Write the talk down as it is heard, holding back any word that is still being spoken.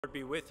Lord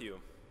be with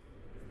you.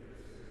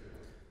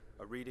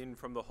 A reading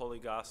from the Holy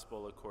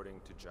Gospel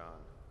according to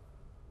John.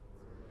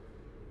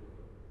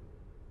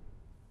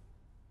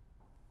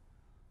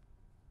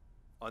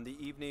 On the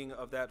evening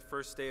of that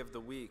first day of the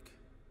week,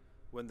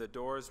 when the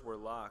doors were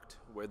locked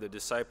where the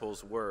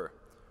disciples were,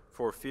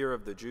 for fear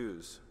of the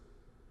Jews,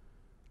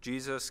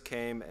 Jesus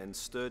came and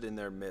stood in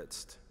their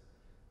midst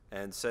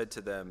and said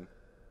to them,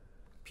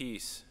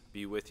 "Peace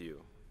be with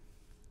you."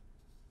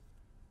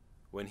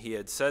 When he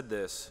had said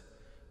this,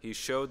 he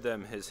showed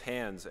them his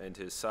hands and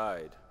his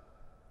side.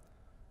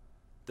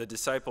 The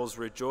disciples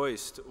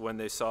rejoiced when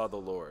they saw the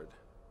Lord.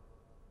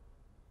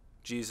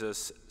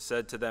 Jesus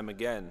said to them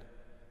again,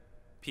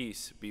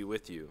 "Peace be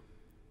with you.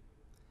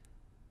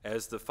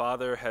 As the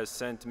Father has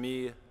sent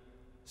me,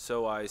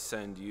 so I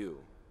send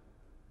you."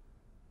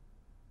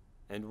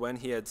 And when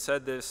he had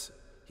said this,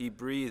 he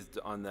breathed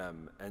on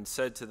them and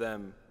said to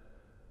them,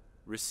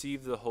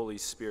 "Receive the Holy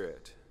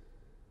Spirit.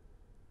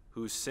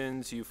 Whose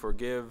sins you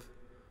forgive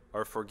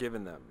are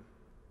forgiven them,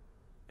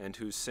 and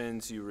whose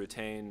sins you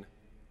retain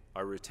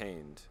are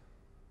retained."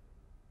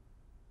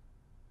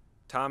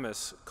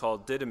 Thomas,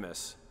 called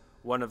Didymus,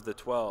 one of the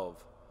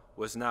 12,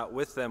 was not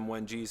with them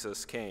when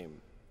Jesus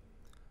came.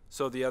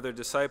 So the other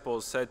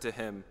disciples said to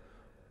him,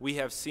 "We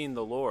have seen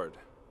the Lord."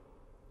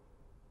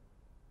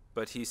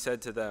 But he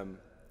said to them,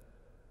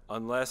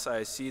 "Unless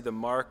I see the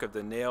mark of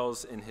the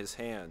nails in his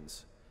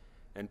hands,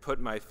 and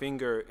put my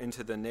finger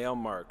into the nail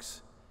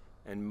marks,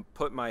 and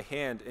put my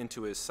hand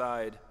into his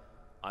side,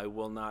 I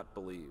will not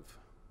believe."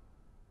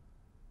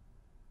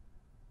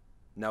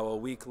 Now a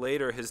week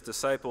later, his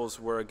disciples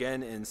were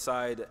again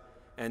inside,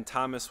 and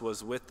Thomas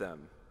was with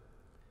them.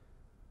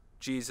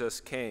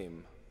 Jesus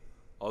came,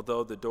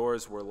 although the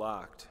doors were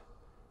locked,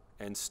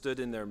 and stood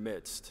in their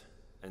midst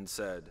and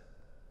said,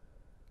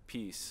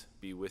 "Peace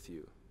be with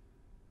you."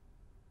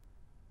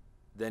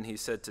 Then he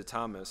said to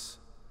Thomas,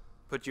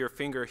 "Put your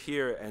finger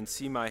here and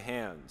see my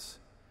hands,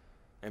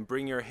 and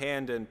bring your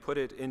hand and put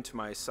it into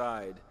my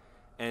side,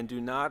 and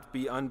do not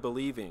be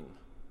unbelieving,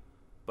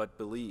 but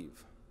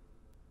believe."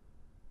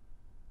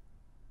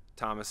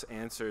 Thomas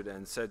answered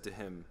and said to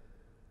him,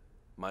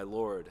 "My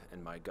Lord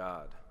and my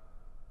God."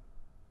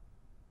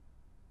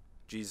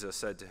 Jesus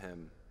said to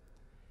him,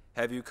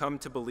 "Have you come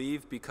to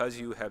believe because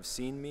you have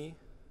seen me?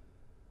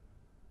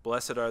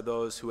 Blessed are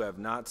those who have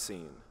not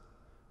seen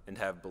and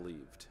have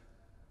believed."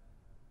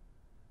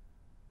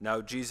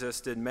 Now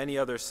Jesus did many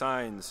other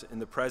signs in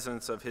the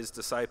presence of his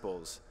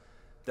disciples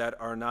that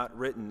are not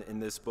written in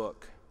this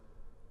book.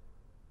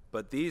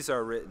 But these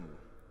are written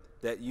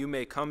that you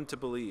may come to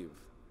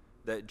believe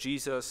that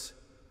Jesus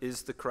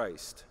is the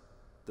Christ,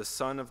 the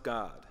Son of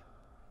God,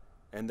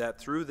 and that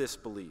through this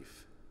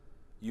belief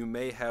you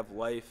may have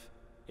life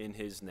in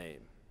his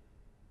name.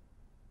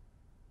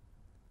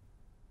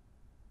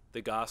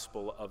 The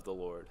Gospel of the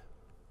Lord.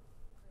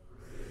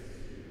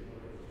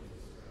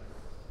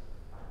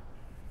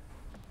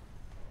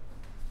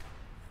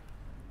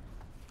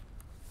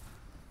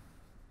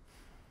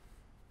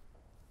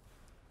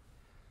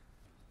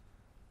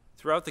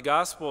 Throughout the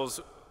Gospels,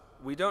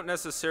 we don't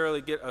necessarily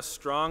get a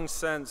strong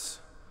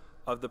sense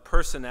of the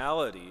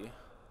personality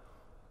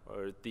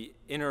or the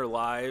inner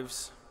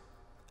lives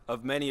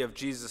of many of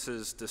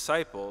Jesus'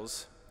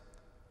 disciples,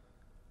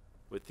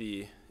 with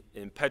the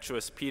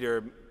impetuous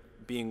Peter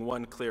being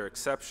one clear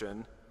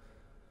exception.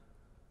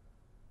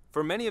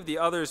 For many of the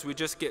others, we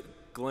just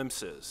get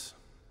glimpses.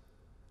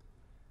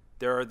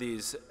 There are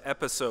these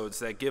episodes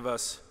that give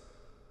us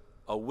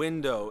a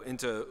window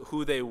into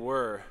who they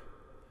were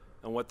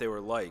and what they were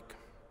like.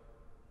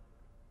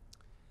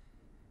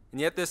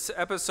 And yet this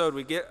episode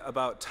we get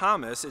about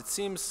Thomas, it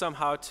seems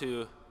somehow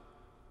to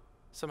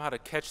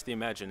catch the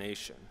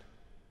imagination.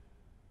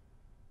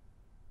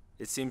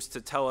 It seems to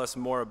tell us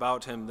more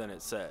about him than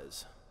it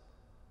says.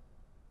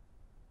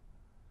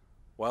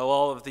 While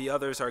all of the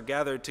others are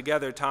gathered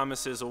together,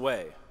 Thomas is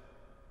away.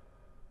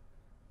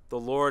 The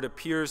Lord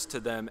appears to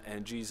them,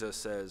 and Jesus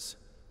says,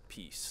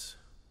 "Peace.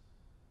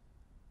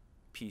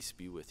 Peace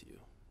be with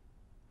you."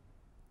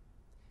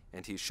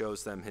 And he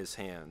shows them his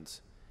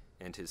hands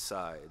and his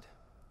side.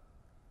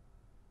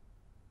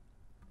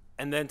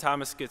 And then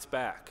Thomas gets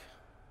back.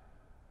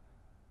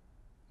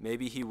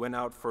 Maybe he went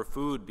out for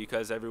food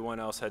because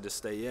everyone else had to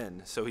stay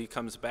in, so he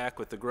comes back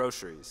with the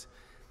groceries.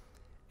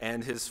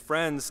 And his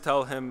friends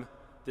tell him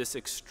this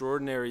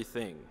extraordinary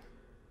thing,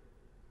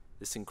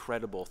 this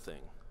incredible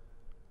thing.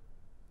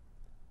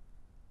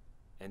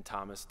 And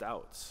Thomas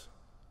doubts.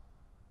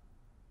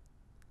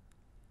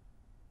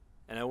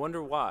 And I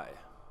wonder why.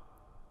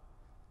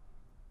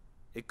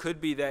 It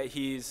could be that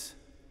he's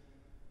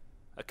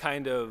a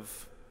kind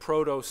of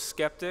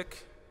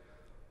proto-skeptic,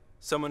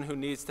 someone who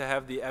needs to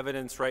have the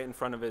evidence right in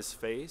front of his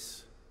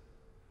face.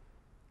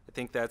 I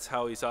think that's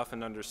how he's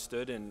often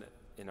understood in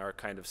our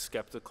kind of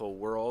skeptical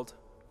world.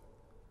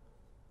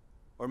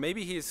 Or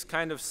maybe he's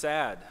kind of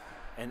sad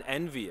and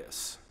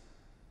envious.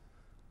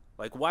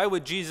 Like, why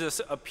would Jesus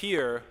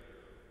appear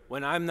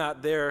when I'm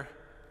not there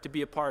to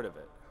be a part of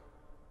it?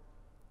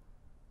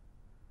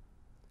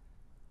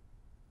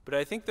 But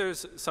I think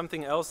there's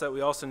something else that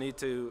we also need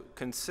to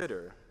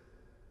consider.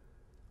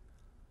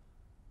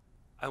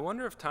 I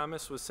wonder if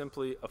Thomas was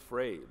simply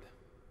afraid,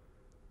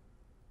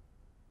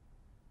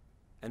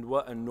 and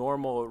what a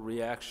normal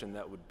reaction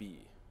that would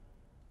be.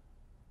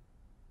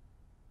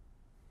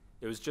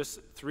 It was just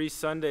 3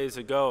 Sundays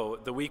ago,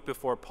 the week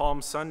before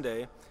Palm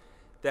Sunday,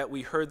 that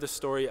we heard the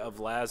story of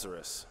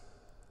Lazarus.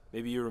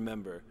 Maybe you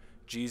remember.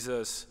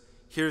 Jesus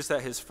hears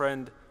that his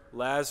friend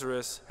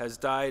Lazarus has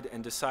died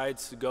and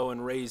decides to go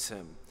and raise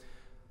him,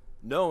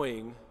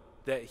 knowing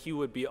that he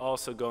would be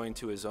also going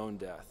to his own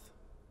death.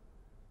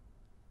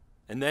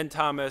 And then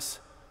Thomas,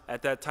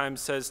 at that time,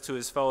 says to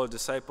his fellow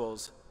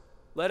disciples,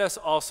 "Let us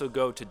also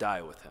go to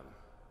die with him."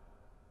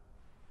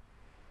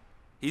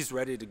 He's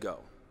ready to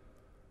go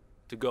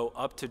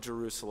up to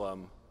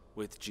Jerusalem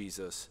with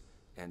Jesus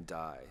and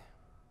die.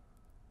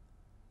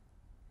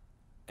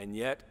 And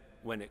yet,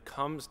 when it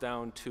comes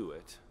down to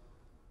it,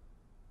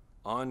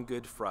 on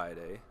Good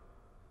Friday,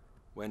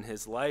 when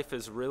his life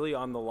is really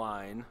on the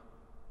line,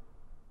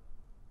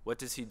 what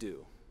does he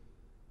do?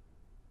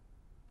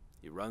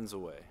 He runs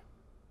away.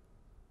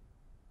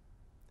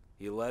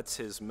 He lets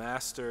his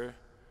master,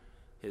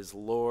 his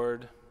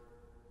Lord,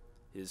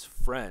 his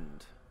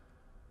friend,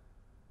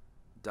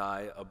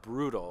 die a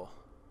brutal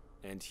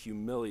and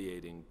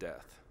humiliating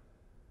death.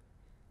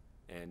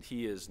 And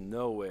he is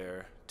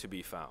nowhere to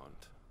be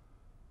found.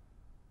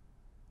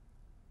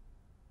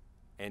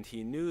 And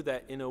he knew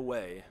that in a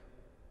way,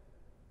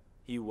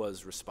 he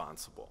was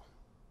responsible.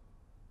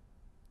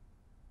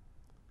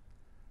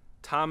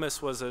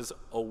 Thomas was as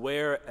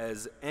aware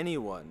as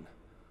anyone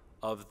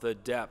of the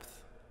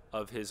depth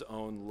of his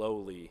own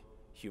lowly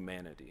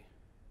humanity.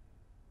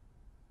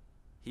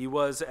 He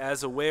was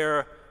as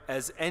aware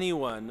as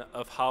anyone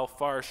of how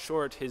far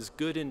short his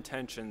good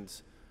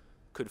intentions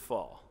could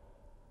fall.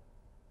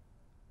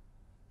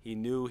 He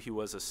knew he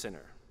was a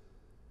sinner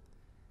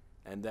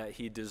and that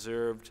he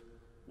deserved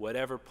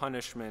whatever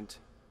punishment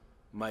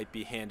might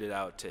be handed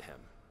out to him.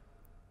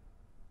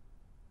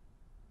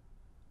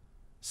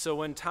 So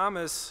when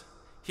Thomas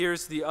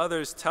hears the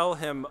others tell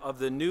him of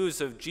the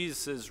news of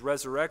Jesus'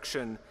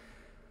 resurrection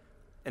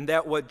and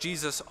that what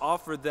Jesus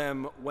offered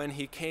them when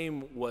he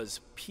came was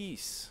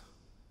peace,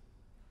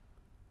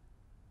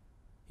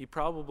 he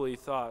probably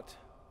thought,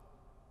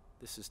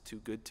 this is too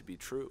good to be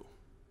true.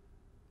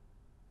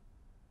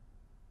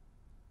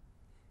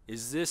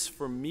 Is this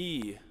for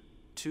me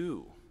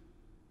too?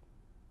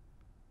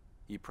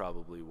 He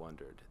probably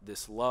wondered.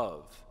 This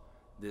love,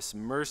 this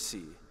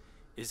mercy,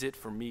 is it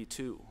for me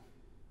too?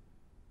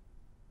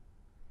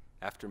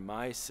 After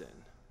my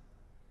sin,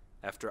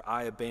 after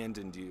I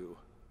abandoned you,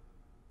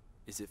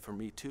 is it for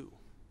me too?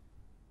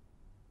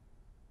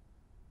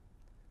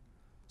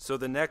 So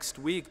the next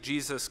week,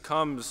 Jesus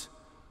comes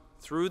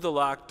through the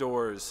locked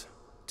doors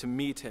to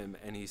meet him,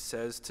 and he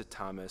says to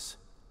Thomas,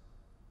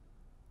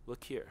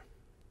 "Look here.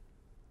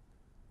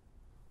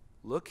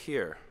 Look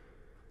here.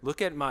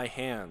 Look at my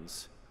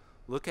hands.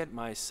 Look at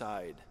my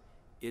side.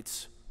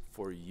 It's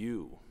for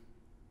you."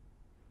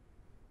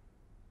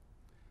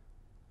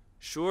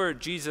 Sure,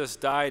 Jesus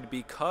died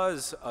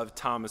because of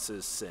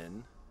Thomas's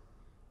sin,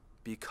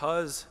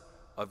 because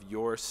of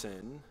your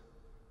sin,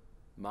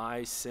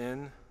 my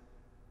sin,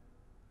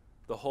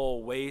 the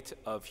whole weight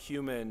of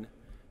human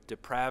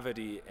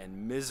depravity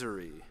and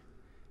misery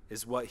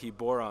is what he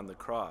bore on the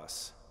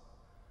cross.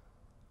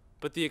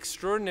 But the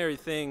extraordinary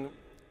thing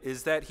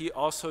is that he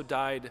also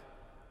died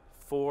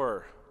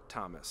for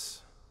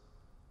Thomas,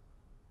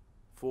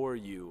 for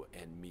you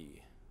and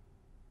me,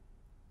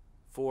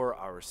 for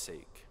our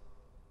sake.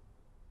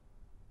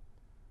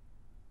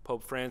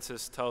 Pope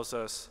Francis tells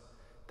us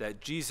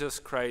that Jesus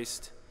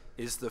Christ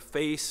is the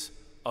face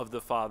of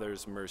the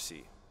Father's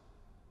mercy.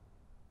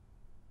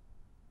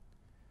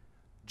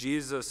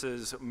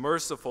 Jesus'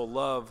 merciful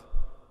love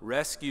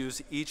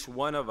rescues each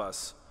one of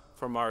us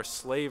from our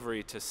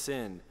slavery to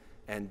sin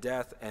and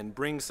death and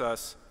brings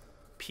us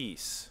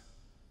peace,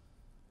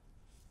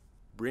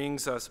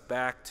 brings us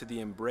back to the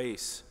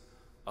embrace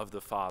of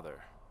the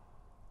Father.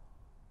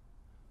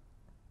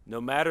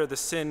 No matter the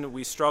sin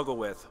we struggle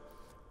with,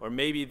 or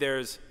maybe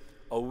there's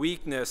a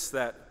weakness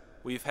that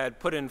we've had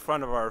put in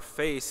front of our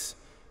face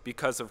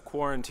because of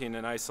quarantine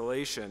and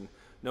isolation,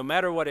 no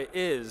matter what it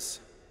is,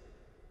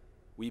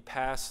 we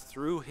pass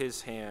through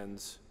his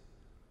hands,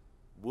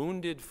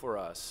 wounded for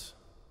us,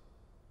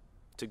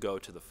 to go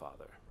to the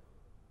Father.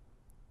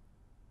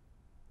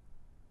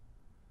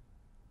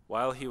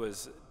 While he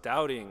was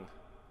doubting,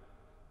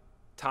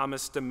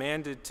 Thomas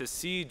demanded to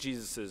see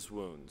Jesus'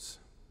 wounds,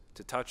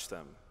 to touch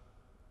them.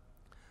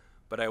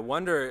 But I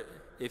wonder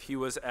if he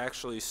was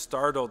actually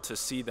startled to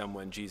see them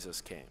when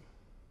Jesus came.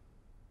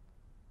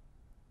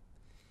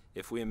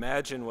 If we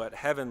imagine what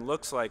heaven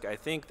looks like, I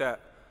think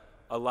that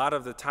a lot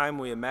of the time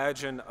we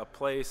imagine a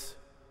place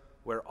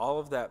where all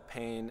of that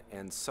pain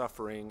and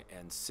suffering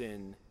and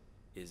sin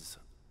is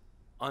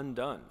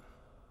undone.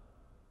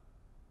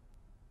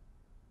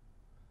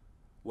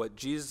 What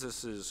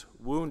Jesus'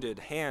 wounded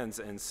hands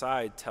and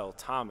side tell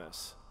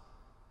Thomas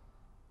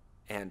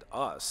and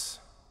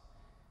us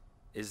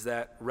is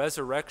that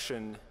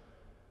resurrection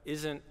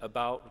isn't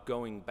about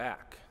going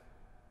back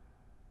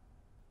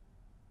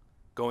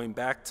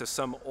to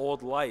some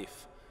old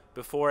life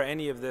before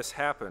any of this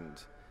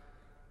happened.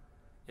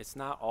 It's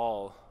not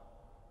all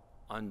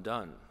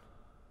undone.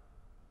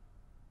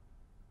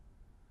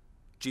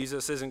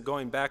 Jesus isn't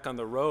going back on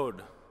the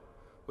road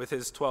with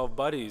his 12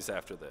 buddies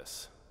after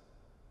this.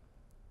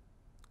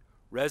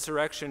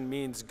 Resurrection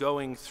means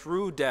going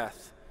through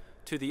death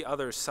to the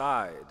other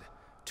side,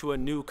 to a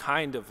new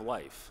kind of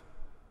life.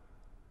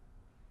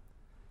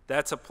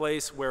 That's a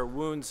place where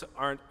wounds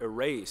aren't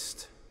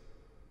erased,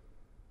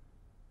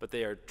 but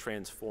they are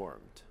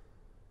transformed.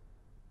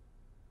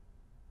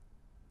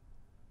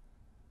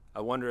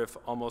 I wonder if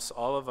almost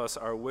all of us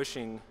are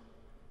wishing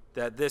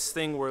that this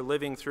thing we're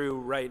living through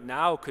right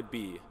now could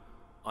be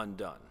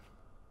undone.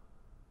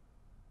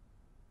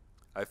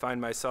 I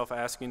find myself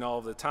asking all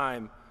of the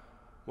time,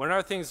 when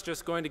are things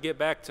just going to get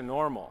back to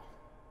normal?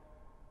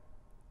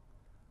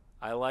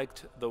 I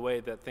liked the way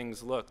that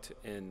things looked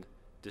in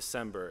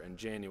December and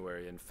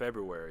January and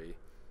February.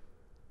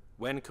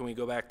 When can we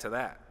go back to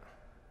that?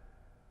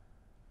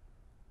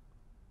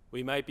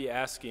 We might be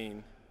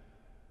asking,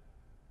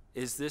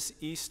 is this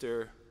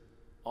Easter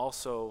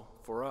also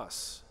for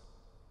us?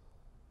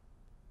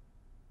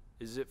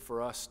 Is it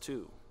for us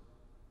too?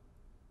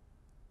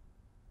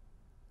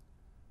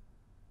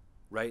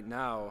 Right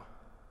now,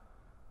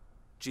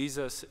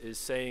 Jesus is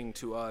saying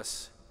to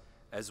us,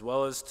 as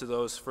well as to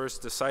those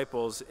first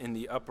disciples in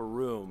the upper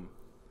room,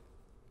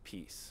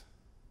 peace.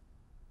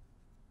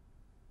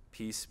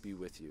 Peace be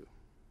with you.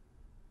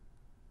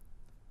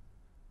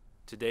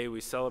 Today we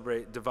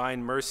celebrate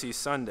Divine Mercy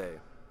Sunday.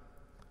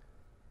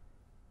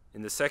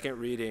 In the second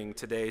reading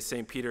today,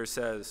 St. Peter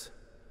says,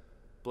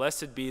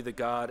 "Blessed be the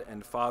God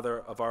and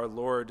Father of our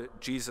Lord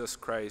Jesus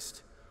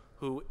Christ,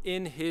 who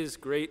in his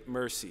great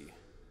mercy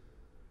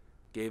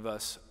gave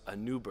us a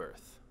new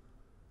birth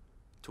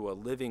to a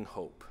living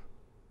hope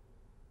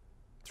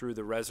through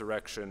the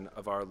resurrection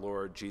of our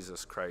Lord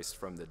Jesus Christ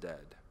from the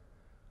dead."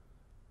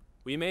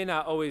 We may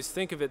not always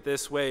think of it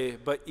this way,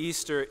 but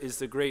Easter is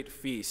the great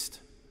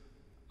feast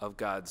of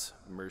God's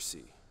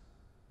mercy.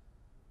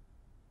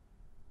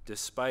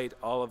 Despite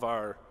all of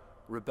our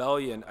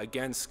rebellion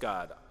against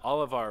God,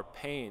 all of our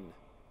pain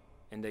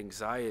and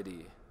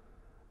anxiety,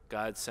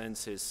 God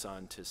sends his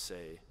Son to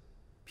say,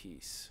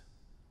 "Peace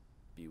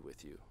be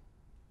with you."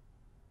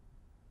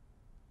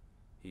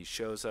 He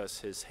shows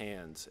us his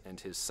hands and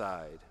his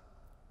side.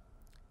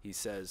 He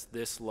says,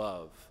 this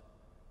love,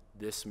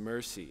 this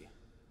mercy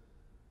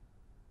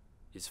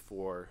is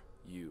for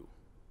you.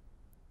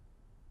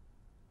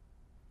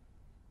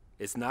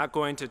 It's not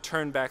going to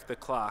turn back the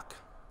clock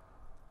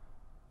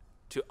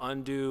to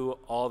undo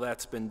all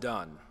that's been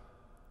done.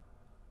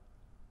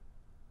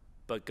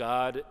 But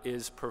God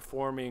is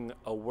performing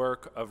a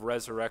work of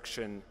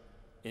resurrection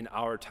in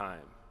our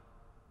time.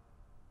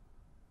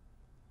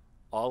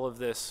 All of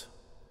this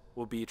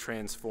will be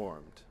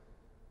transformed.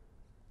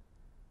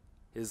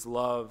 His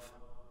love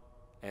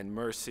and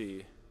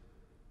mercy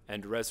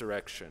and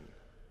resurrection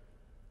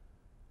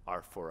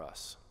are for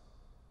us.